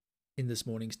In this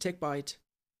morning's Tech Bite,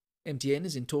 MTN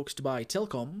is in talks to buy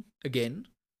Telkom again.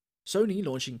 Sony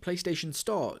launching PlayStation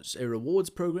Stars, a rewards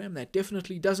program that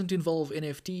definitely doesn't involve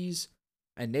NFTs,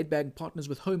 and Nedbank partners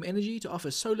with Home Energy to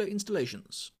offer solar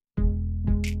installations.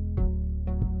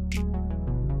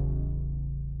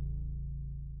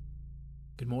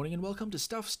 Good morning and welcome to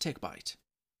Stuff's Tech Bite.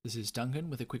 This is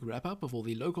Duncan with a quick wrap-up of all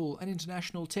the local and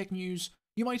international tech news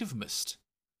you might have missed.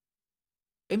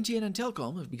 MTN and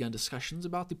Telkom have begun discussions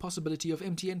about the possibility of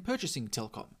MTN purchasing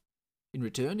Telkom. In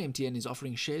return, MTN is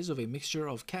offering shares of a mixture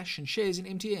of cash and shares in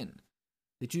MTN.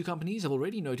 The two companies have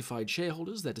already notified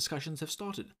shareholders that discussions have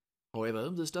started. However,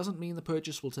 this doesn't mean the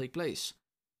purchase will take place.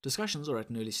 Discussions are at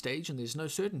an early stage and there's no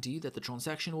certainty that the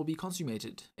transaction will be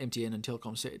consummated, MTN and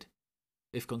Telkom said.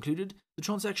 If concluded, the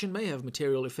transaction may have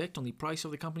material effect on the price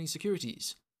of the company's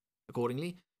securities.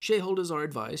 Accordingly, shareholders are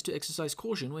advised to exercise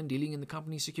caution when dealing in the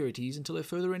company's securities until a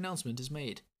further announcement is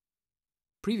made.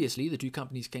 Previously, the two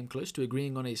companies came close to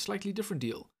agreeing on a slightly different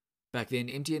deal. Back then,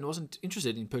 MTN wasn't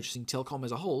interested in purchasing Telkom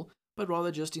as a whole, but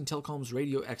rather just in Telkom's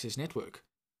radio access network.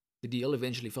 The deal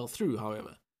eventually fell through,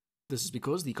 however. This is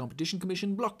because the Competition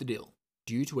Commission blocked the deal,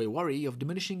 due to a worry of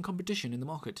diminishing competition in the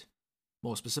market.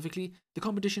 More specifically, the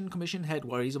Competition Commission had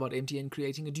worries about MTN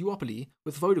creating a duopoly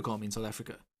with Vodacom in South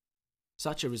Africa.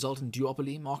 Such a resultant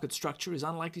duopoly market structure is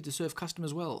unlikely to serve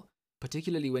customers well,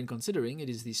 particularly when considering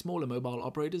it is the smaller mobile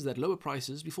operators that lower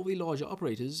prices before the larger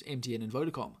operators, MTN and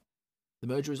Vodacom. The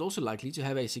merger is also likely to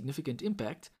have a significant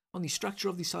impact on the structure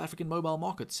of the South African mobile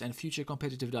markets and future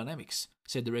competitive dynamics,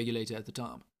 said the regulator at the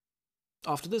time.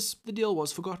 After this, the deal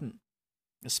was forgotten.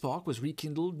 A spark was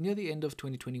rekindled near the end of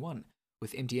 2021,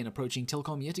 with MTN approaching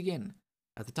Telkom yet again.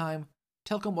 At the time,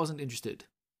 Telkom wasn't interested.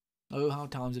 Oh, how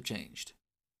times have changed.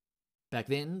 Back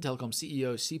then, Telkom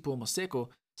CEO Sipho Maseko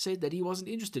said that he wasn't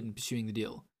interested in pursuing the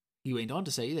deal. He went on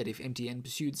to say that if MTN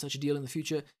pursued such a deal in the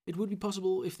future, it would be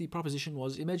possible if the proposition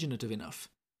was imaginative enough,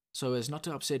 so as not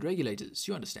to upset regulators,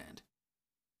 you understand.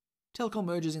 Telkom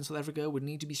mergers in South Africa would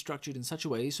need to be structured in such a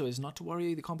way so as not to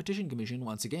worry the Competition Commission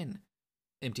once again.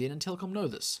 MTN and Telkom know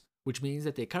this, which means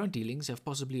that their current dealings have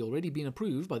possibly already been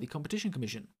approved by the Competition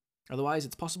Commission. Otherwise,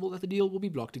 it's possible that the deal will be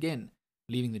blocked again,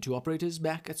 leaving the two operators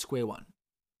back at square one.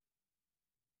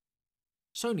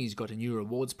 Sony's got a new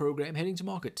rewards program heading to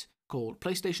market, called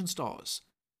PlayStation Stars.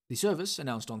 The service,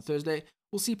 announced on Thursday,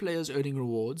 will see players earning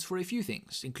rewards for a few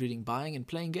things, including buying and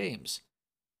playing games.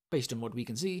 Based on what we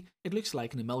can see, it looks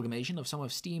like an amalgamation of some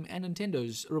of Steam and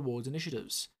Nintendo's rewards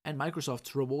initiatives, and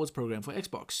Microsoft's rewards program for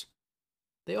Xbox.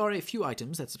 There are a few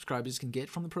items that subscribers can get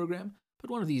from the program, but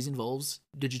one of these involves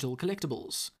digital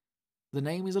collectibles. The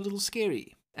name is a little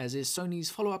scary, as is Sony's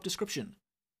follow-up description.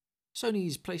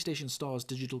 Sony's PlayStation Stars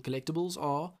digital collectibles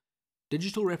are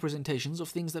digital representations of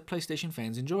things that PlayStation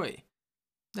fans enjoy.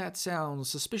 That sounds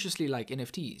suspiciously like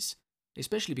NFTs,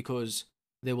 especially because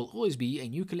there will always be a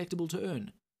new collectible to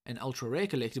earn, an ultra-rare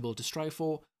collectible to strive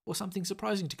for, or something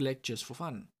surprising to collect just for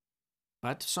fun.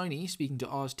 But Sony, speaking to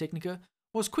Ars Technica,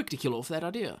 was quick to kill off that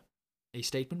idea. A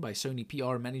statement by Sony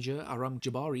PR manager Aram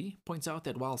Jabari points out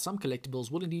that while some collectibles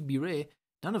will indeed be rare,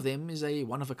 none of them is a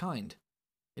one-of-a-kind.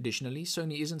 Additionally,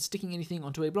 Sony isn't sticking anything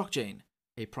onto a blockchain,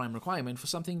 a prime requirement for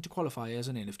something to qualify as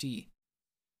an NFT.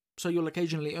 So you'll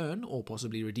occasionally earn, or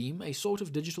possibly redeem, a sort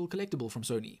of digital collectible from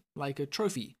Sony, like a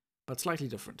trophy, but slightly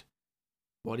different.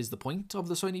 What is the point of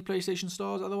the Sony PlayStation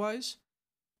Stars otherwise?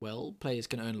 Well, players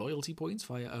can earn loyalty points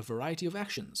via a variety of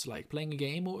actions, like playing a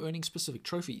game or earning specific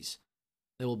trophies.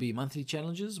 There will be monthly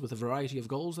challenges with a variety of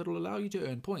goals that will allow you to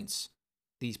earn points.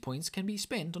 These points can be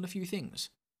spent on a few things.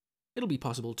 It'll be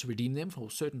possible to redeem them for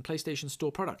certain PlayStation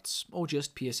Store products, or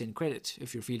just PSN credit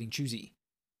if you're feeling choosy.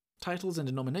 Titles and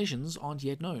denominations aren't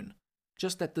yet known,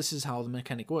 just that this is how the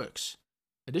mechanic works.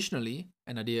 Additionally,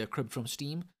 an idea cribbed from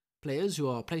Steam, players who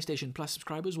are PlayStation Plus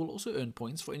subscribers will also earn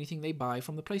points for anything they buy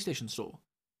from the PlayStation Store.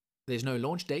 There's no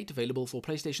launch date available for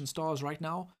PlayStation Stars right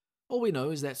now. All we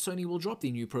know is that Sony will drop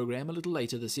the new program a little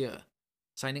later this year.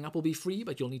 Signing up will be free,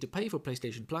 but you'll need to pay for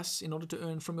PlayStation Plus in order to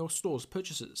earn from your store's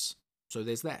purchases. So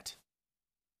there's that.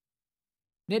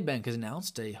 Nedbank has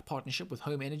announced a partnership with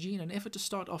Home Energy in an effort to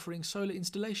start offering solar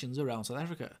installations around South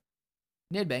Africa.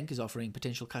 Nedbank is offering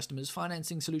potential customers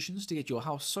financing solutions to get your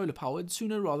house solar powered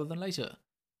sooner rather than later.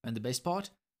 And the best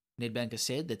part? Nedbank has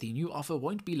said that the new offer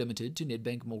won't be limited to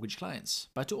Nedbank mortgage clients,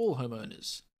 but to all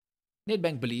homeowners.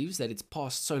 Nedbank believes that its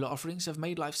past solar offerings have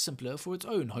made life simpler for its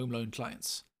own home loan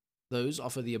clients. Those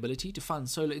offer the ability to fund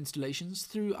solar installations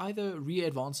through either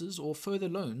re-advances or further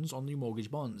loans on new mortgage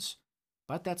bonds.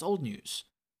 But that's old news.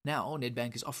 Now,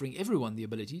 Nedbank is offering everyone the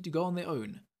ability to go on their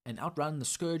own and outrun the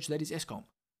scourge that is Eskom.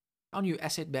 Our new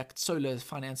asset-backed solar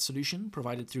finance solution,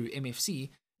 provided through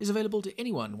MFC, is available to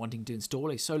anyone wanting to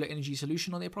install a solar energy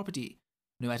solution on their property,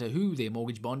 no matter who their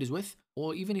mortgage bond is with,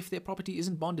 or even if their property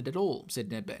isn't bonded at all, said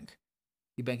Nedbank.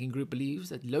 The banking group believes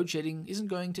that load shedding isn't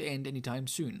going to end anytime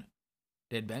soon.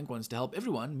 Nedbank wants to help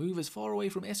everyone move as far away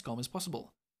from Eskom as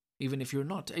possible. Even if you're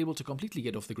not able to completely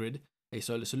get off the grid, a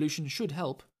solar solution should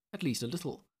help, at least a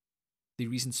little. The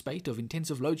recent spate of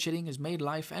intensive load shedding has made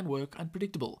life and work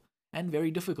unpredictable and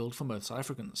very difficult for most South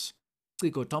Africans.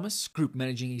 Ciko Thomas, Group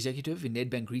Managing Executive in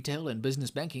Nedbank Retail and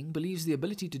Business Banking, believes the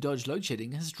ability to dodge load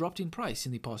shedding has dropped in price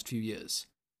in the past few years.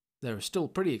 They're still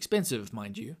pretty expensive,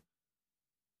 mind you.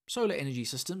 Solar energy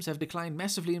systems have declined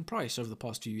massively in price over the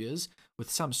past few years, with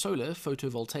some solar,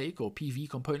 photovoltaic or PV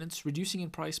components reducing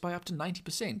in price by up to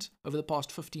 90% over the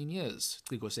past 15 years,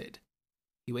 Ciko said.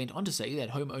 He went on to say that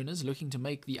homeowners looking to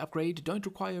make the upgrade don't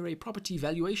require a property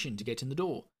valuation to get in the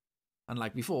door,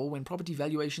 unlike before when property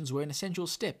valuations were an essential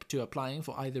step to applying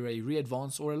for either a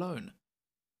re-advance or a loan.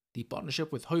 The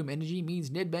partnership with Home Energy means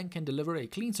Nedbank can deliver a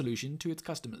clean solution to its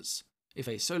customers. If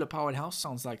a solar-powered house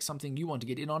sounds like something you want to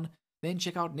get in on, then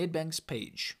check out Nedbank's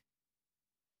page.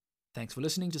 Thanks for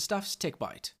listening to Stuff's Tech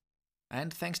Bite.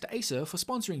 And thanks to Acer for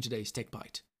sponsoring today's Tech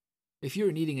Bite. If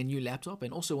you're needing a new laptop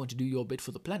and also want to do your bit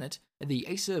for the planet, the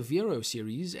Acer Vero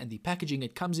series and the packaging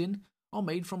it comes in are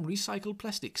made from recycled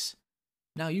plastics.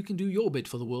 Now you can do your bit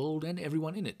for the world and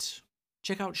everyone in it.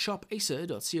 Check out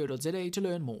shopacer.co.za to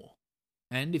learn more.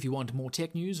 And if you want more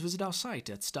tech news, visit our site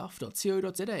at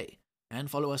stuff.co.za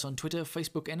and follow us on Twitter,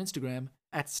 Facebook and Instagram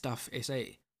at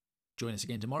StuffSA. Join us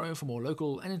again tomorrow for more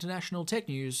local and international tech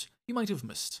news you might have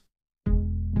missed.